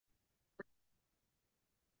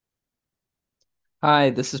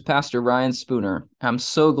Hi, this is Pastor Ryan Spooner. I'm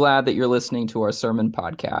so glad that you're listening to our sermon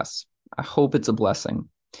podcast. I hope it's a blessing.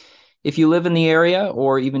 If you live in the area,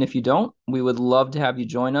 or even if you don't, we would love to have you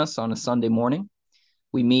join us on a Sunday morning.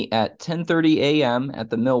 We meet at 10:30 a.m.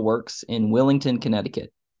 at the Millworks in Willington,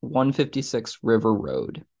 Connecticut, 156 River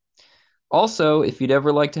Road. Also, if you'd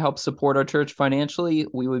ever like to help support our church financially,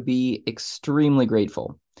 we would be extremely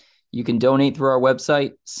grateful. You can donate through our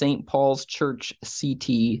website,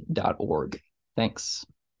 stpaulschurchct.org. Thanks.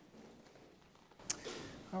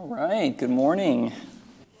 All right, good morning.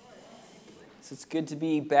 So it's good to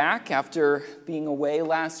be back after being away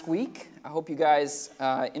last week. I hope you guys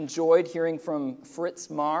enjoyed hearing from Fritz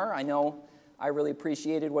Marr. I know I really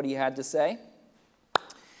appreciated what he had to say.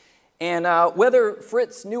 And whether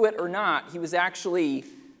Fritz knew it or not, he was actually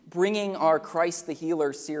bringing our Christ the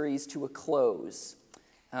Healer series to a close.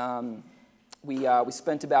 We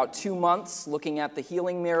spent about 2 months looking at the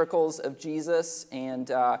healing miracles of Jesus, and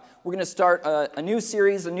we're going to start a new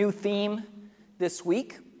series, a new theme this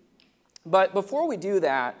week. But before we do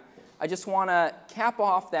that, I just want to cap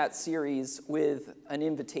off that series with an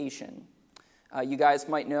invitation. You guys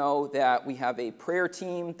might know that we have a prayer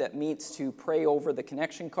team that meets to pray over the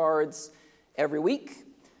connection cards every week.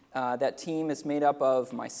 That team is made up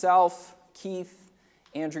of myself, Keith,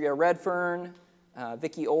 Andrea Redfern,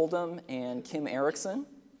 Vicki Oldham, and Kim Erickson.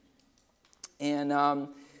 And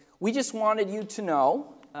we just wanted you to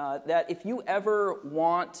know that if you ever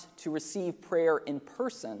want to receive prayer in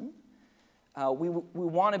person, we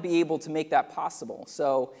want to be able to make that possible.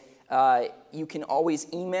 So you can always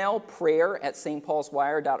email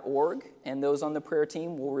prayer@stpaulswire.org, and those on the prayer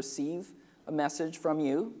team will receive a message from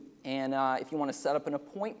you. And if you want to set up an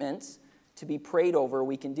appointment to be prayed over,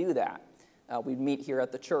 we can do that. We'd meet here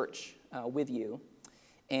at the church with you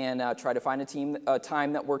and try to find a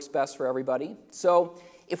time that works best for everybody. So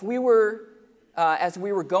if we were, as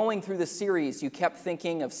we were going through the series, you kept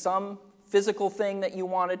thinking of some physical thing that you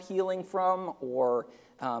wanted healing from, or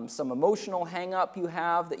some emotional hang-up you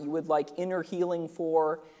have that you would like inner healing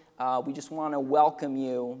for, we just want to welcome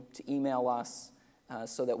you to email us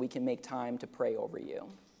so that we can make time to pray over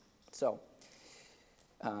you. So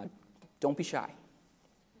don't be shy.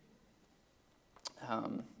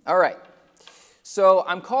 All right. So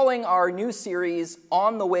I'm calling our new series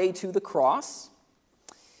On the Way to the Cross.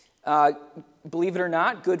 Believe it or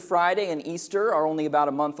not, Good Friday and Easter are only about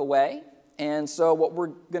a month away. And so what we're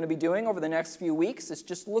going to be doing over the next few weeks is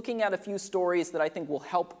just looking at a few stories that I think will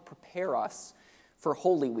help prepare us for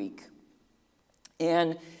Holy Week.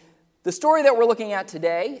 And the story that we're looking at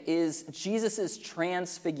today is Jesus'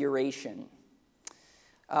 transfiguration.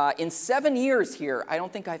 In 7 years here, I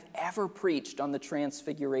don't think I've ever preached on the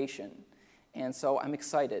transfiguration. And so I'm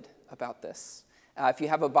excited about this. If you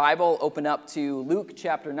have a Bible, open up to Luke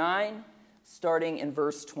chapter 9, starting in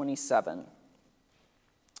verse 27.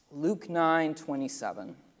 Luke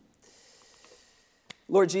 9:27.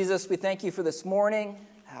 Lord Jesus, we thank you for this morning.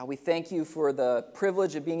 We thank you for the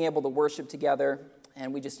privilege of being able to worship together.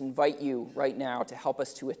 And we just invite you right now to help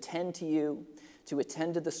us to attend to you, to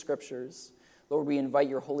attend to the Scriptures. Lord, we invite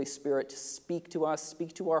your Holy Spirit to speak to us,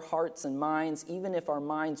 speak to our hearts and minds. Even if our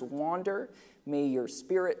minds wander, may your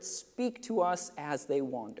Spirit speak to us as they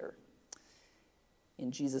wander.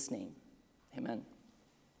 In Jesus' name, amen.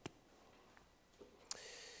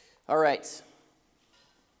 All right.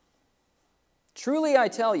 Truly I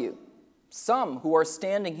tell you, some who are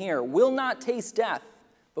standing here will not taste death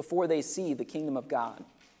before they see the kingdom of God.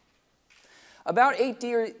 About 8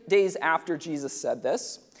 days after Jesus said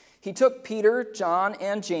this, he took Peter, John,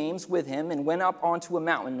 and James with him and went up onto a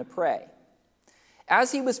mountain to pray.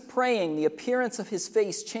 As he was praying, the appearance of his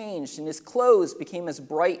face changed, and his clothes became as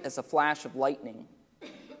bright as a flash of lightning.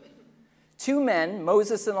 2 men,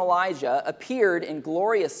 Moses and Elijah, appeared in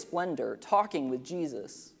glorious splendor, talking with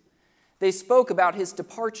Jesus. They spoke about his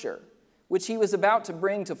departure, which he was about to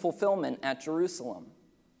bring to fulfillment at Jerusalem.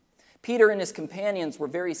 Peter and his companions were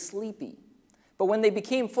very sleepy, but when they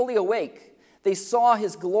became fully awake, they saw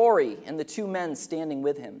his glory and the 2 men standing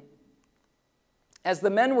with him. As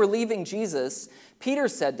the men were leaving Jesus, Peter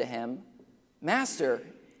said to him, "Master,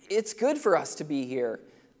 it's good for us to be here.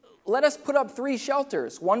 Let us put up 3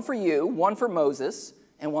 shelters, one for you, one for Moses,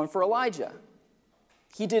 and one for Elijah."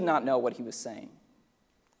 He did not know what he was saying.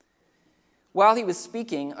 While he was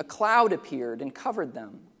speaking, a cloud appeared and covered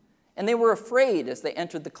them, and they were afraid as they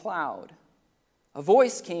entered the cloud. A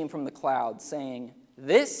voice came from the cloud saying,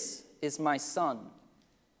 "This is my son,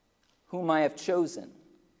 whom I have chosen.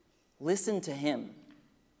 Listen to him."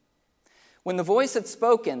 When the voice had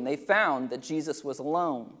spoken, they found that Jesus was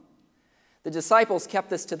alone. The disciples kept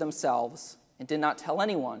this to themselves and did not tell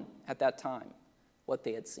anyone at that time what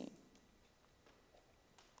they had seen.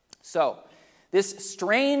 So, this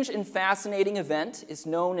strange and fascinating event is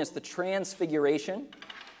known as the Transfiguration.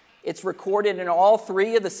 It's recorded in all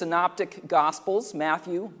three of the synoptic Gospels,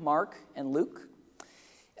 Matthew, Mark, and Luke.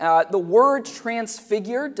 The word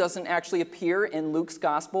transfigured doesn't actually appear in Luke's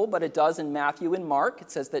Gospel, but it does in Matthew and Mark. It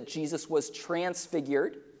says that Jesus was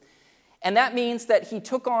transfigured. And that means that he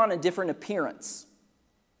took on a different appearance,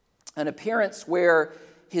 an appearance where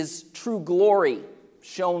his true glory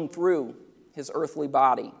shone through his earthly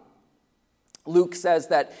body. Luke says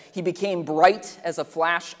that he became bright as a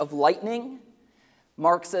flash of lightning.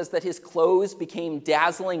 Mark says that his clothes became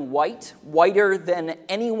dazzling white, whiter than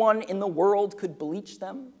anyone in the world could bleach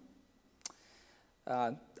them.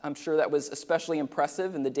 I'm sure that was especially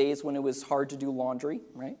impressive in the days when it was hard to do laundry,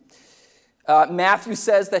 right? Matthew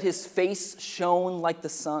says that his face shone like the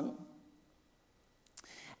sun.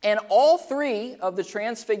 And all three of the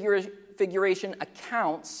Transfiguration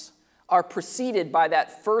accounts are preceded by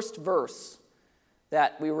that first verse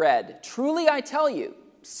that we read. Truly I tell you,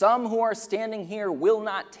 some who are standing here will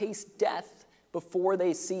not taste death before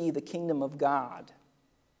they see the kingdom of God.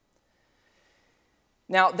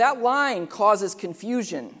 Now, that line causes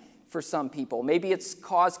confusion for some people. Maybe it's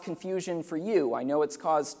caused confusion for you. I know it's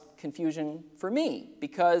caused confusion for me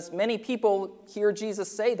because many people hear Jesus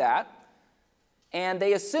say that and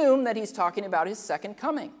they assume that he's talking about his second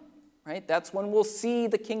coming, right? That's when we'll see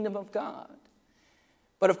the kingdom of God.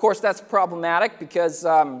 But of course, that's problematic because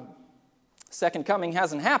second coming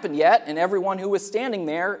hasn't happened yet, and everyone who was standing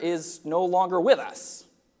there is no longer with us,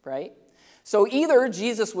 right? So either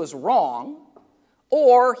Jesus was wrong,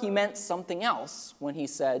 or he meant something else when he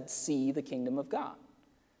said, see the kingdom of God.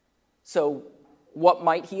 So what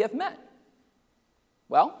might he have meant?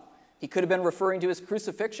 Well, he could have been referring to his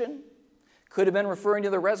crucifixion, could have been referring to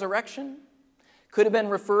the resurrection, could have been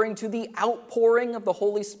referring to the outpouring of the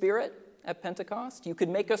Holy Spirit at Pentecost. You could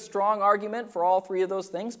make a strong argument for all three of those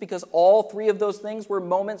things because all three of those things were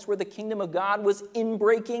moments where the kingdom of God was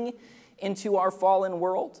inbreaking into our fallen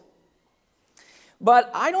world.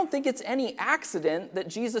 But I don't think it's any accident that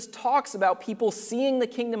Jesus talks about people seeing the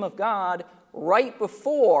kingdom of God right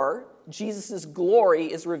before Jesus' glory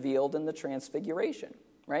is revealed in the Transfiguration,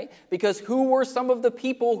 right? Because who were some of the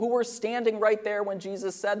people who were standing right there when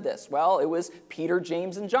Jesus said this? Well, it was Peter,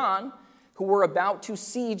 James, and John, who were about to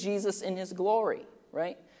see Jesus in his glory,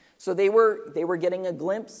 right? So they were getting a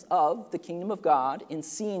glimpse of the kingdom of God in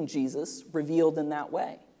seeing Jesus revealed in that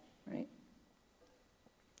way, right?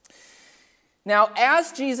 Now,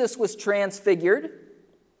 as Jesus was transfigured,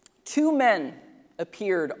 two men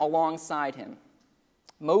appeared alongside him,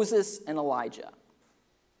 Moses and Elijah.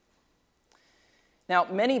 Now,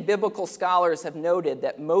 many biblical scholars have noted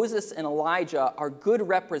that Moses and Elijah are good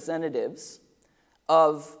representatives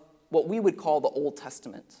of what we would call the Old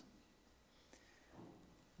Testament.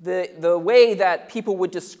 The way that people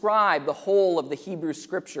would describe the whole of the Hebrew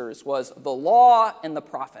Scriptures was the law and the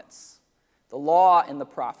prophets. The law and the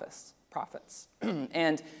prophets.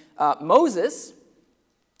 And Moses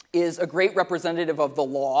is a great representative of the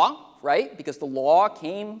law, right? Because the law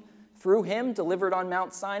came through him, delivered on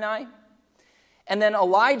Mount Sinai. And then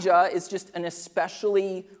Elijah is just an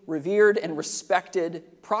especially revered and respected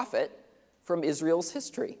prophet from Israel's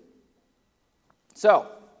history.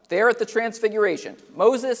 So, there at the Transfiguration,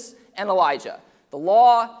 Moses and Elijah, the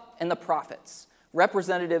law and the prophets,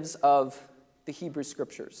 representatives of the Hebrew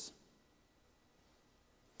Scriptures.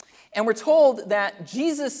 And we're told that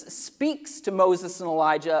Jesus speaks to Moses and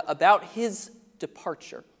Elijah about his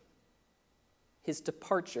departure. His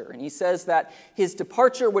departure. And he says that his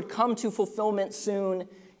departure would come to fulfillment soon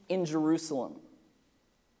in Jerusalem.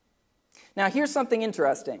 Now, here's something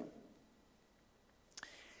interesting.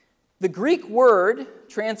 The Greek word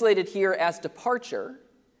translated here as departure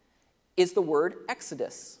is the word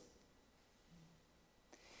exodus.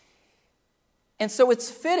 And so it's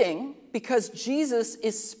fitting because Jesus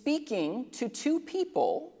is speaking to two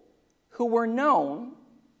people who were known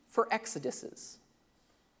for exoduses,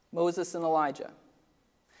 Moses and Elijah.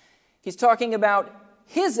 He's talking about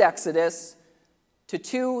his exodus to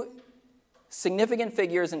two significant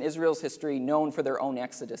figures in Israel's history known for their own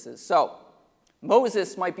exoduses. So,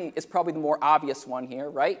 Moses is probably the more obvious one here,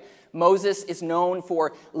 right? Moses is known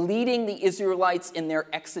for leading the Israelites in their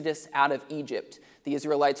exodus out of Egypt. The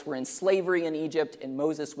Israelites were in slavery in Egypt, and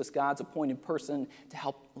Moses was God's appointed person to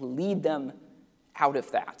help lead them out of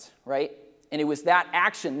that, right? And it was that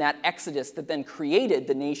action, that exodus, that then created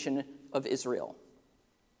the nation of Israel.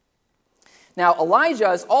 Now, Elijah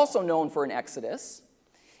is also known for an exodus,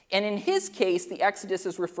 and in his case, the exodus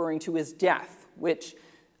is referring to his death, which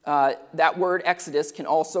that word exodus can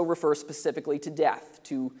also refer specifically to death,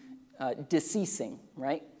 to deceasing,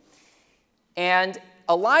 right? And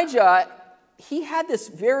Elijah, he had this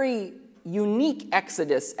very unique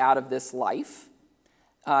exodus out of this life.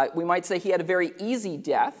 We might say he had a very easy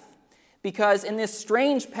death, because in this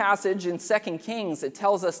strange passage in 2 Kings, it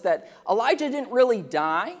tells us that Elijah didn't really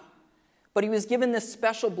die, but he was given this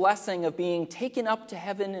special blessing of being taken up to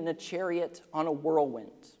heaven in a chariot on a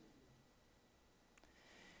whirlwind.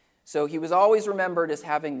 So he was always remembered as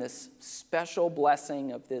having this special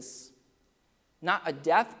blessing of this, not a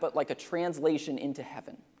death, but like a translation into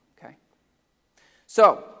heaven. Okay.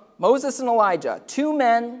 So, Moses and Elijah, 2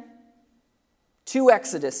 men, 2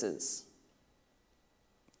 exoduses.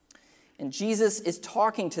 And Jesus is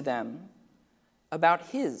talking to them about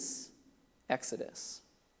his exodus.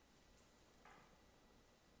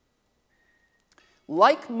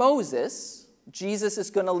 Like Moses, Jesus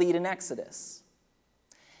is going to lead an exodus.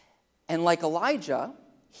 And like Elijah,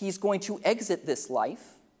 he's going to exit this life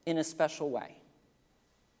in a special way.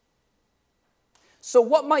 So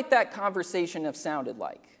what might that conversation have sounded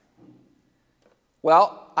like?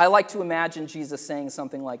 Well, I like to imagine Jesus saying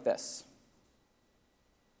something like this.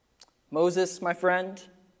 Moses, my friend,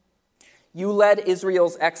 you led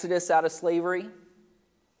Israel's exodus out of slavery,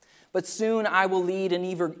 but soon I will lead an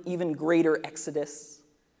even greater exodus.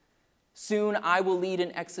 Soon I will lead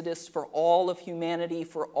an exodus for all of humanity,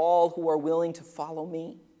 for all who are willing to follow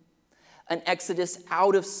me. An exodus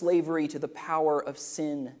out of slavery to the power of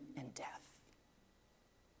sin and death.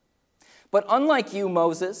 But unlike you,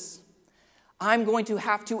 Moses, I'm going to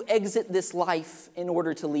have to exit this life in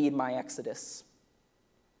order to lead my exodus.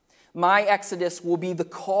 My exodus will be the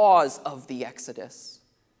cause of the exodus,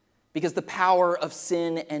 because the power of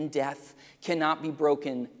sin and death cannot be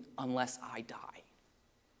broken unless I die.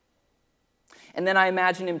 And then I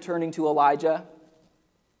imagine him turning to Elijah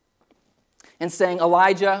and saying,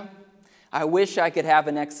 Elijah, I wish I could have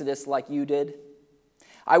an exodus like you did.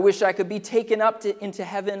 I wish I could be taken up into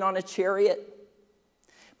heaven on a chariot.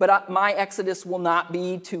 But my exodus will not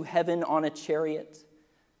be to heaven on a chariot,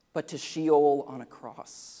 but to Sheol on a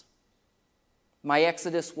cross. My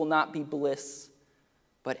exodus will not be bliss,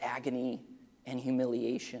 but agony and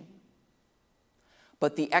humiliation.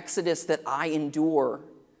 But the exodus that I endure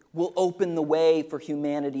will open the way for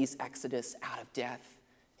humanity's exodus out of death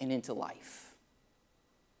and into life.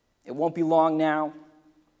 It won't be long now.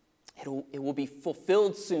 It will be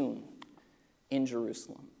fulfilled soon in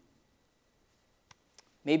Jerusalem.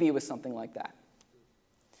 Maybe it was something like that.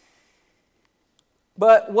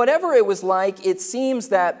 But whatever it was like, it seems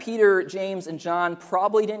that Peter, James, and John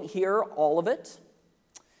probably didn't hear all of it,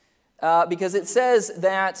 because it says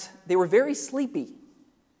that they were very sleepy.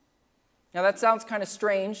 Now that sounds kind of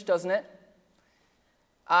strange, doesn't it?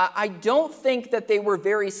 I don't think that they were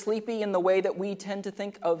very sleepy in the way that we tend to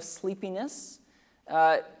think of sleepiness.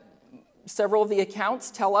 Several of the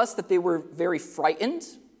accounts tell us that they were very frightened.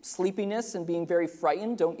 Sleepiness and being very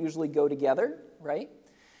frightened don't usually go together, right?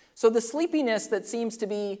 So the sleepiness that seems to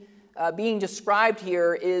be being described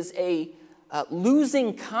here is a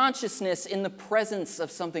losing consciousness in the presence of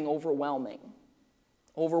something overwhelming.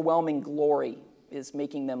 Overwhelming glory is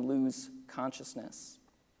making them lose consciousness.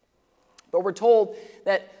 But we're told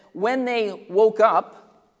that when they woke up,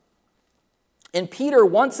 and Peter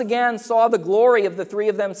once again saw the glory of the 3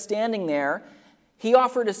 of them standing there, he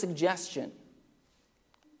offered a suggestion.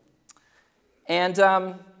 And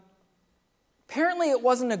apparently it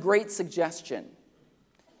wasn't a great suggestion.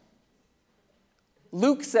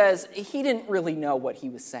 Luke says he didn't really know what he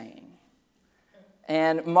was saying.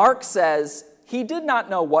 And Mark says he did not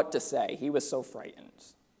know what to say. He was so frightened.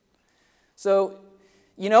 So,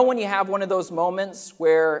 you know when you have one of those moments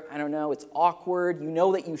where, I don't know, it's awkward, you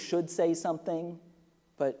know that you should say something,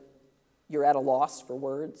 but you're at a loss for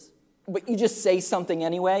words, but you just say something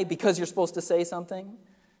anyway because you're supposed to say something?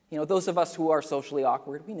 You know, those of us who are socially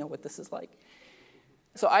awkward, we know what this is like.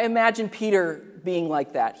 So I imagine Peter being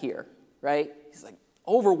like that here, right? He's like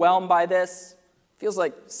overwhelmed by this. Feels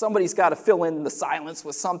like somebody's got to fill in the silence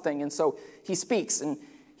with something. And so he speaks, and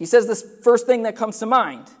he says this first thing that comes to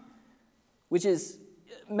mind, which is,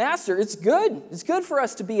 Master, it's good. It's good for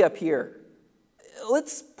us to be up here.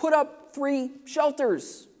 Let's put up 3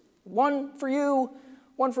 shelters. 1 for you,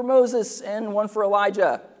 1 for Moses, and 1 for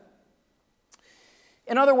Elijah.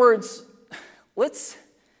 In other words, let's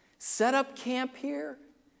set up camp here.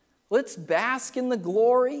 Let's bask in the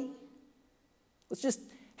glory. Let's just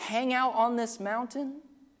hang out on this mountain.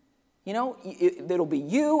 You know, it'll be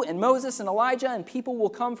you and Moses and Elijah, and people will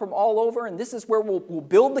come from all over, and this is where we'll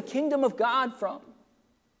build the kingdom of God from.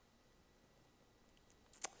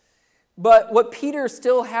 But what Peter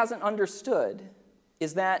still hasn't understood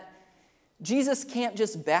is that Jesus can't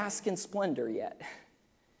just bask in splendor yet.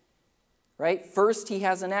 Right? First, he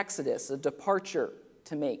has an exodus, a departure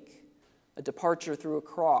to make, a departure through a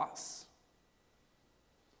cross.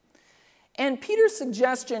 And Peter's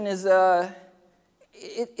suggestion is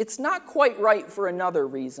it's not quite right for another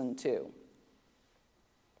reason, too.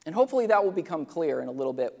 And hopefully that will become clear in a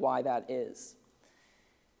little bit why that is.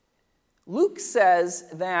 Luke says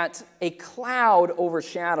that a cloud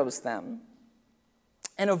overshadows them,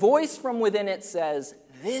 and a voice from within it says,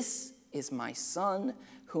 "This is my son,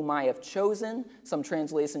 whom I have chosen." Some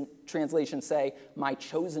translations say, "my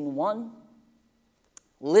chosen one."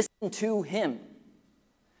 Listen to him.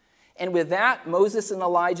 And with that, Moses and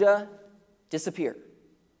Elijah disappear.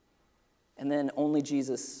 And then only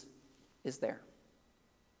Jesus is there.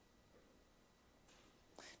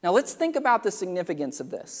 Now let's think about the significance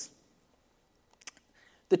of this.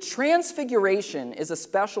 The Transfiguration is a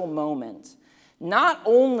special moment, not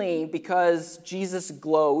only because Jesus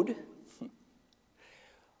glowed,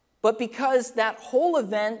 but because that whole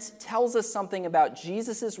event tells us something about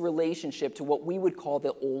Jesus' relationship to what we would call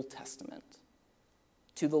the Old Testament,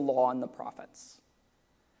 to the law and the prophets.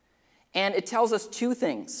 And it tells us two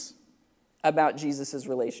things about Jesus'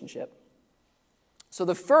 relationship. So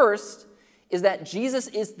the first is that Jesus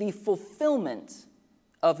is the fulfillment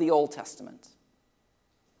of the Old Testament,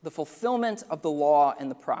 the fulfillment of the law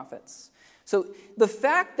and the prophets. So the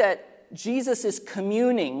fact that Jesus is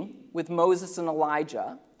communing with Moses and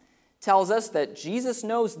Elijah tells us that Jesus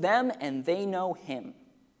knows them and they know him,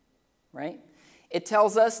 right? It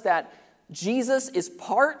tells us that Jesus is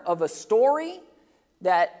part of a story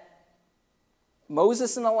that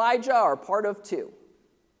Moses and Elijah are part of too,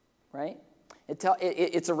 right?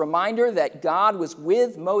 It's a reminder that God was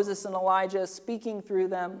with Moses and Elijah, speaking through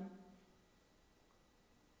them.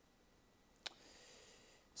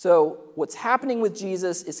 So what's happening with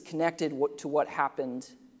Jesus is connected to what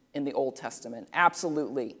happened in the Old Testament.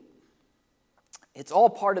 Absolutely. It's all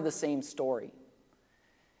part of the same story.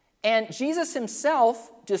 And Jesus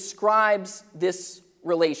himself describes this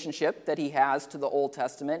relationship that he has to the Old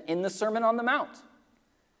Testament in the Sermon on the Mount.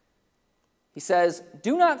 He says,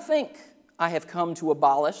 "Do not think I have come to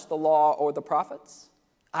abolish the law or the prophets.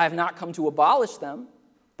 I have not come to abolish them,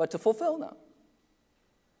 but to fulfill them."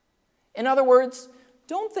 In other words,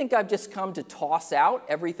 don't think I've just come to toss out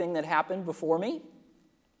everything that happened before me.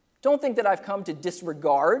 Don't think that I've come to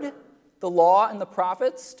disregard the law and the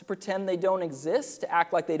prophets, to pretend they don't exist, to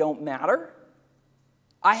act like they don't matter.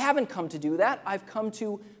 I haven't come to do that. I've come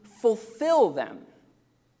to fulfill them.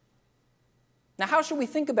 Now, how should we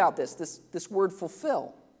think about this word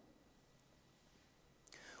fulfill?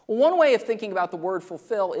 Well, one way of thinking about the word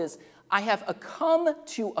fulfill is, I have come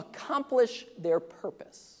to accomplish their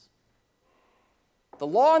purpose. The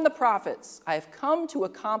law and the prophets, I have come to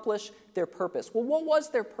accomplish their purpose. Well, what was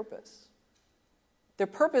their purpose? Their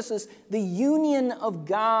purpose is the union of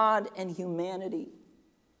God and humanity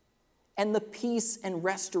and the peace and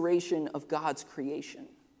restoration of God's creation.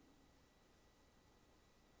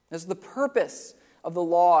 That's the purpose of the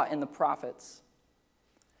law and the prophets.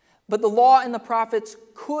 But the law and the prophets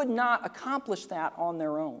could not accomplish that on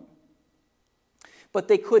their own. But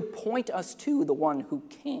they could point us to the one who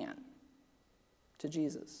can, to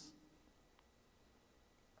Jesus.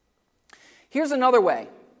 Here's another way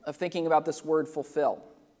of thinking about this word fulfill.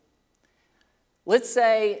 Let's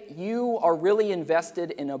say you are really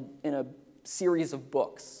invested in a series of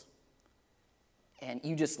books, and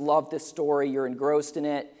you just love this story, you're engrossed in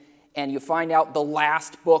it, and you find out the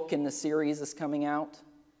last book in the series is coming out,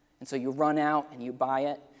 and so you run out and you buy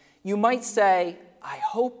it. You might say, I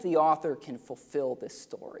hope the author can fulfill this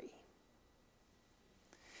story.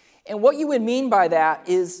 And what you would mean by that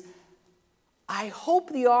is, I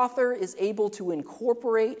hope the author is able to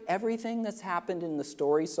incorporate everything that's happened in the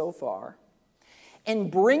story so far and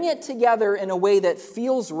bring it together in a way that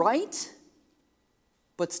feels right,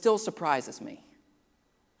 but still surprises me.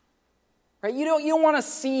 Right? You don't want to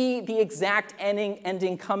see the exact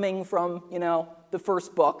ending coming from, the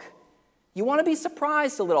first book. You want to be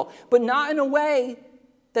surprised a little, but not in a way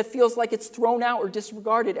that feels like it's thrown out or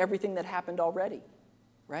disregarded everything that happened already.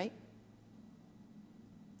 Right?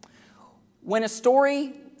 When a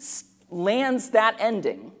story lands that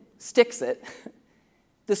ending, sticks it,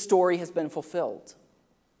 the story has been fulfilled.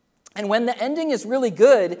 And when the ending is really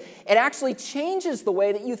good, it actually changes the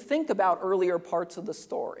way that you think about earlier parts of the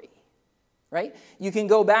story. Right? You can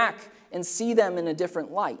go back and see them in a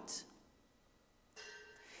different light.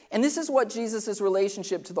 And this is what Jesus'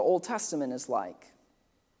 relationship to the Old Testament is like.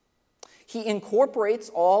 He incorporates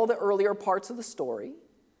all the earlier parts of the story,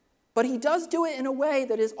 But he does do it in a way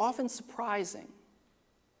that is often surprising.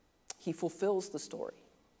 He fulfills the story.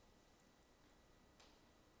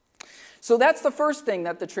 So that's the first thing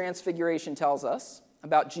that the Transfiguration tells us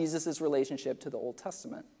about Jesus' relationship to the Old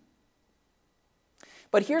Testament.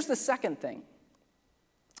 But here's the second thing.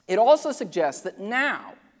 It also suggests that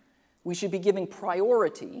now we should be giving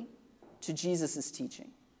priority to Jesus'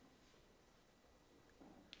 teaching.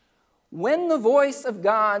 When the voice of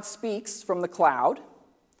God speaks from the cloud,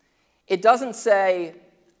 it doesn't say,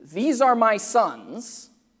 "These are my sons,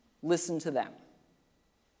 listen to them."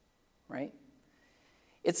 Right?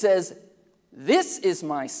 It says, "This is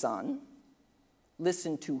my son,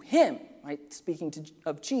 listen to him," right? Speaking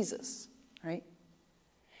of Jesus, right?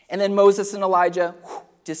 And then Moses and Elijah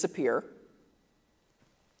disappear,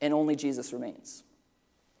 and only Jesus remains.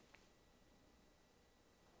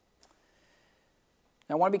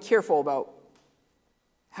 Now, I want to be careful about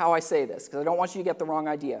how I say this, because I don't want you to get the wrong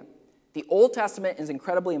idea. The Old Testament is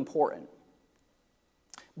incredibly important.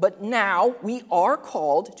 But now we are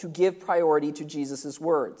called to give priority to Jesus'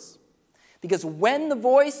 words. Because when the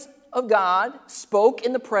voice of God spoke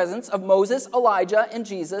in the presence of Moses, Elijah, and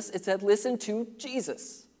Jesus, it said, "Listen to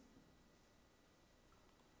Jesus."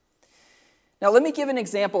 Now, let me give an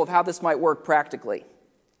example of how this might work practically.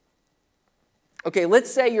 Okay,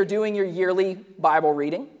 let's say you're doing your yearly Bible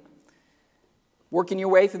reading, working your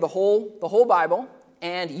way through the whole Bible,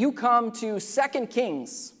 and you come to 2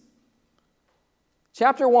 Kings,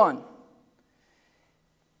 chapter 1.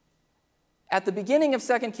 At the beginning of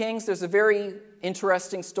 2 Kings, there's a very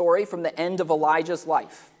interesting story from the end of Elijah's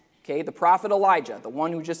life. Okay, the prophet Elijah, the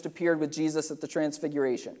one who just appeared with Jesus at the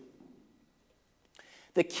Transfiguration.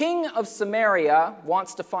 The king of Samaria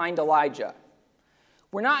wants to find Elijah.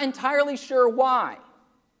 We're not entirely sure why.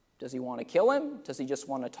 Does he want to kill him? Does he just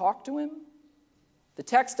want to talk to him? The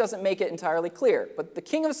text doesn't make it entirely clear. But the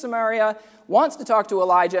king of Samaria wants to talk to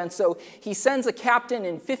Elijah, and so he sends a captain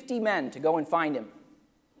and 50 men to go and find him.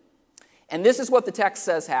 And this is what the text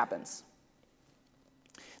says happens.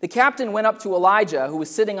 The captain went up to Elijah, who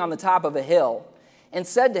was sitting on the top of a hill, and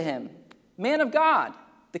said to him, "Man of God,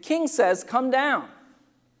 the king says, 'Come down.'"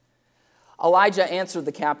 Elijah answered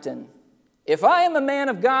the captain, "If I am a man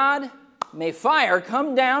of God, may fire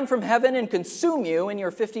come down from heaven and consume you and your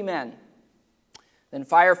 50 men." Then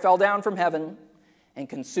fire fell down from heaven and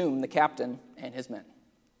consumed the captain and his men.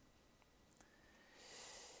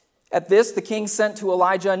 At this, the king sent to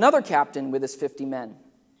Elijah another captain with his 50 men.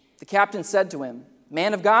 The captain said to him,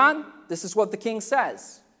 "Man of God, this is what the king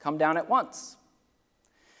says. Come down at once."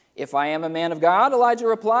 "If I am a man of God," Elijah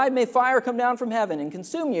replied, "may fire come down from heaven and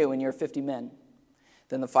consume you and your 50 men."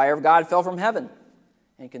 Then the fire of God fell from heaven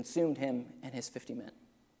and consumed him and his 50 men.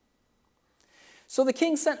 So the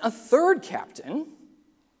king sent a third captain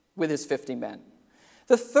with his 50 men.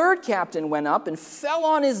 The third captain went up and fell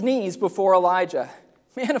on his knees before Elijah.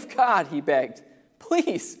 "Man of God," he begged,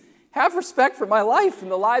 "please have respect for my life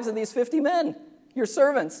and the lives of these 50 men, your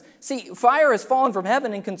servants. See, fire has fallen from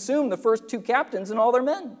heaven and consumed the first two captains and all their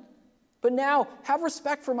men. But now have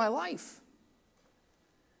respect for my life."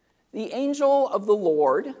 The angel of the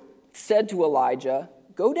Lord said to Elijah,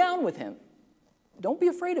 "Go down with him. Don't be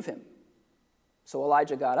afraid of him." So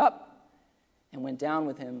Elijah got up and went down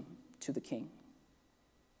with him to the king.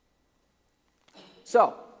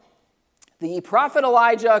 So, the prophet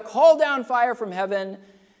Elijah called down fire from heaven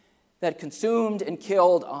that consumed and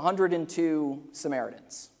killed 102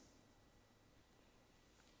 Samaritans.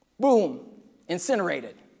 Boom,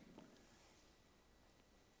 incinerated.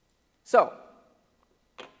 So,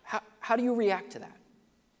 how do you react to that?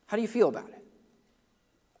 How do you feel about it?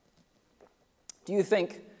 Do you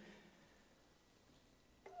think,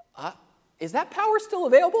 is that power still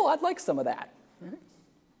available? I'd like some of that. Right?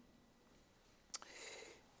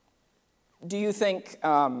 Do you think,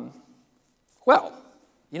 they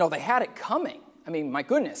had it coming. I mean, my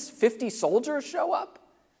goodness, 50 soldiers show up?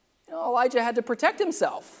 Elijah had to protect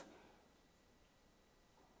himself.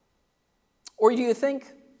 Or do you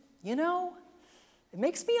think, it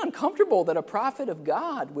makes me uncomfortable that a prophet of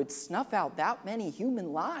God would snuff out that many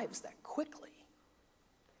human lives that quickly?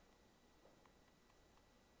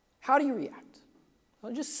 How do you react?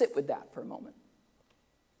 Well, just sit with that for a moment.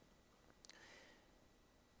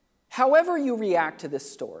 However you react to this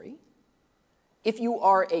story, if you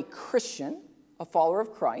are a Christian, a follower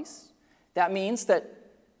of Christ, that means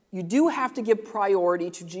that you do have to give priority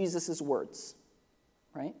to Jesus' words,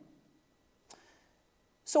 right?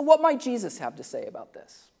 So what might Jesus have to say about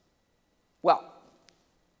this? Well,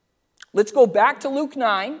 let's go back to Luke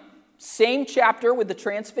 9, same chapter with the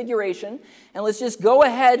Transfiguration, and let's just go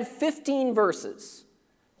ahead 15 verses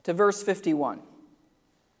to verse 51.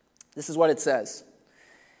 This is what it says.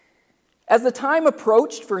 As the time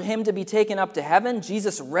approached for him to be taken up to heaven,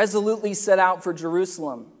 Jesus resolutely set out for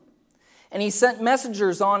Jerusalem. And he sent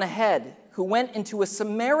messengers on ahead who went into a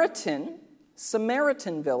Samaritan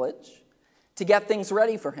village to get things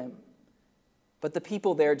ready for him. But the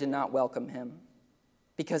people there did not welcome him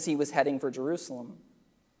because he was heading for Jerusalem.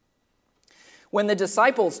 When the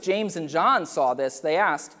disciples, James and John, saw this, they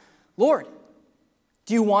asked, "Lord,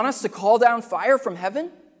 do you want us to call down fire from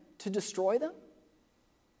heaven to destroy them?"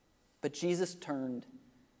 But Jesus turned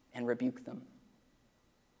and rebuked them.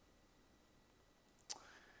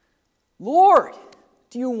 "Lord,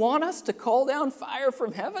 do you want us to call down fire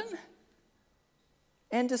from heaven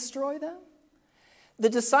and destroy them?" The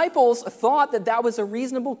disciples thought that that was a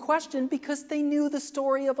reasonable question because they knew the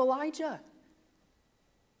story of Elijah.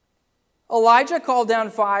 Elijah called down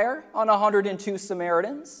fire on 102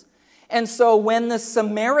 Samaritans. And so when the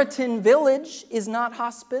Samaritan village is not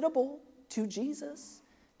hospitable to Jesus,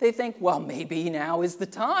 they think, well, maybe now is the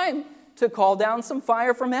time to call down some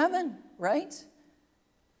fire from heaven, right?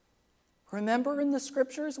 Remember in the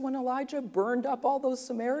scriptures when Elijah burned up all those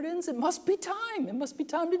Samaritans? It must be time. It must be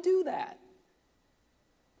time to do that.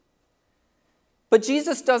 But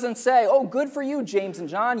Jesus doesn't say, "Oh, good for you, James and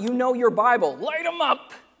John. You know your Bible. Light them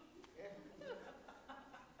up."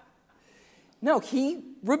 No,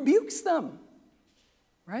 he rebukes them,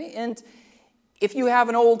 right? And if you have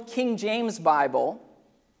an old King James Bible,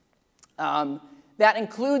 that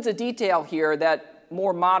includes a detail here that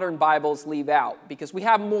more modern Bibles leave out, because we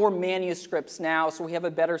have more manuscripts now, so we have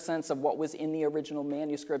a better sense of what was in the original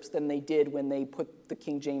manuscripts than they did when they put the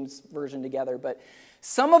King James Version together. But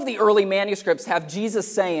some of the early manuscripts have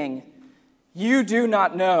Jesus saying, "You do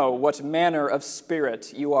not know what manner of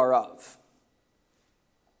spirit you are of."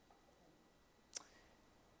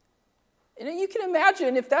 And you can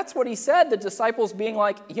imagine if that's what he said, the disciples being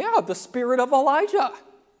like, "Yeah, the spirit of Elijah."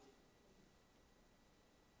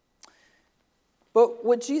 But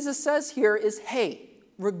what Jesus says here is, hey,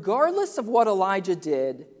 regardless of what Elijah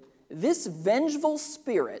did, this vengeful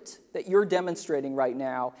spirit that you're demonstrating right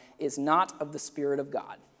now is not of the Spirit of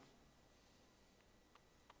God.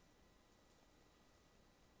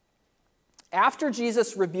 After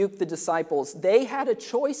Jesus rebuked the disciples, they had a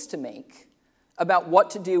choice to make about what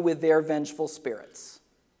to do with their vengeful spirits.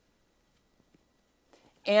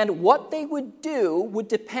 And what they would do would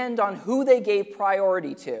depend on who they gave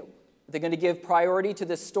priority to. Are they going to give priority to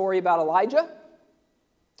this story about Elijah?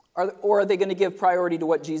 Or are they going to give priority to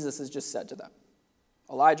what Jesus has just said to them?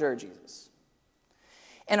 Elijah or Jesus?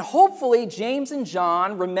 And hopefully James and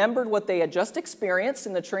John remembered what they had just experienced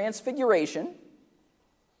in the Transfiguration.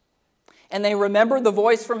 And they remembered the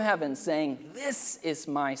voice from heaven saying, "This is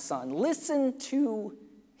my son. Listen to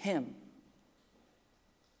him."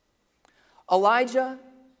 Elijah,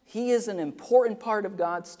 he is an important part of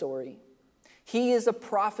God's story. He is a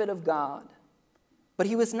prophet of God, but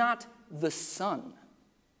he was not the Son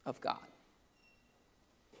of God.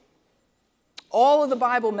 All of the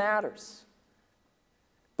Bible matters.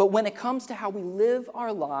 But when it comes to how we live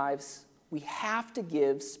our lives, we have to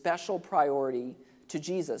give special priority to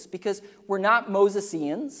Jesus, because we're not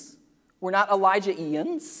Mosesians, we're not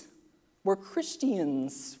Elijah-ians, we're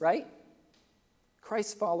Christians, right?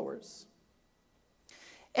 Christ followers.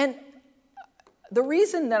 And the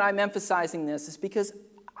reason that I'm emphasizing this is because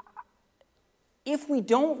if we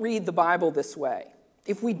don't read the Bible this way,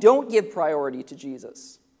 if we don't give priority to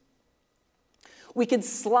Jesus, we can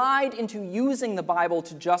slide into using the Bible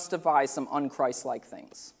to justify some un-Christ-like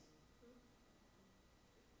things.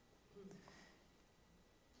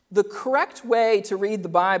 The correct way to read the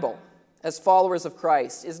Bible as followers of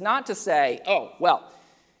Christ is not to say, "Oh, well,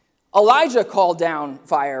 Elijah called down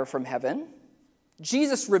fire from heaven.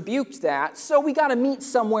 Jesus rebuked that, so we got to meet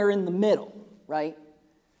somewhere in the middle," right?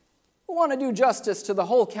 We want to do justice to the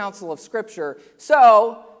whole counsel of Scripture.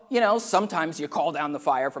 So, sometimes you call down the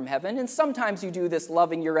fire from heaven, and sometimes you do this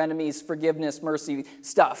loving your enemies, forgiveness, mercy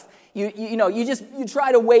stuff. You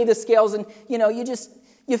try to weigh the scales, and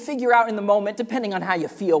you figure out in the moment, depending on how you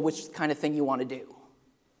feel, which kind of thing you want to do.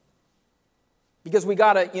 Because we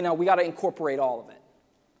gotta incorporate all of it.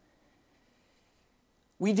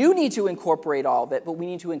 We do need to incorporate all of it, but we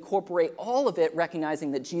need to incorporate all of it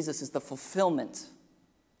recognizing that Jesus is the fulfillment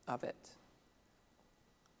of it.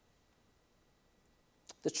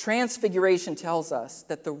 The Transfiguration tells us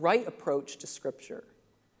that the right approach to Scripture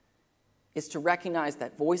is to recognize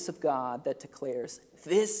that voice of God that declares,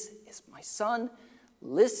 "This is my Son,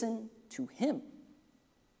 listen to him."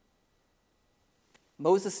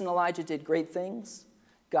 Moses and Elijah did great things.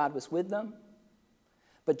 God was with them.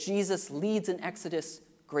 But Jesus leads an exodus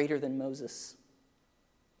greater than Moses.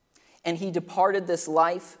 And he departed this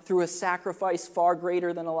life through a sacrifice far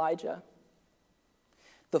greater than Elijah.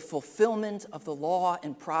 The fulfillment of the law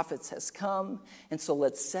and prophets has come, and so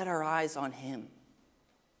let's set our eyes on him.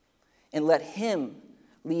 And let him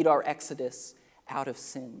lead our exodus out of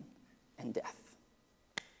sin and death.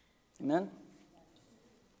 Amen?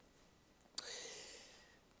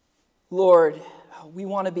 Lord, we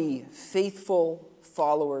want to be faithful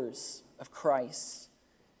followers of Christ.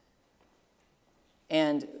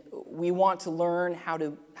 And we want to learn how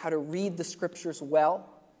to read the scriptures well.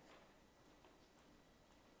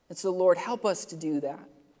 And so, Lord, help us to do that.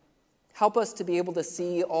 Help us to be able to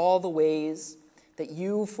see all the ways that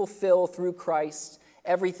you fulfill through Christ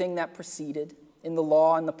everything that preceded in the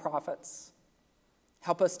law and the prophets.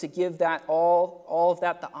 Help us to give that all of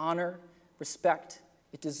that the honor, respect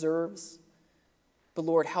it deserves. But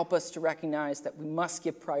Lord, help us to recognize that we must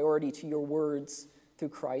give priority to your words through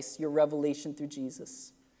Christ, your revelation through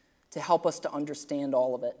Jesus, to help us to understand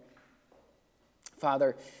all of it.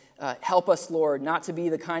 Father, help us, Lord, not to be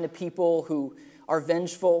the kind of people who are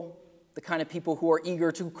vengeful, the kind of people who are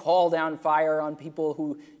eager to call down fire on people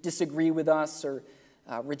who disagree with us or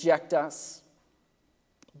reject us,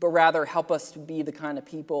 but rather help us to be the kind of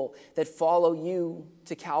people that follow you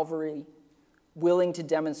to Calvary, willing to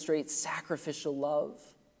demonstrate sacrificial love,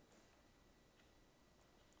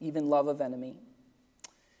 even love of enemy.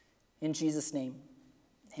 In Jesus' name,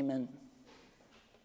 amen.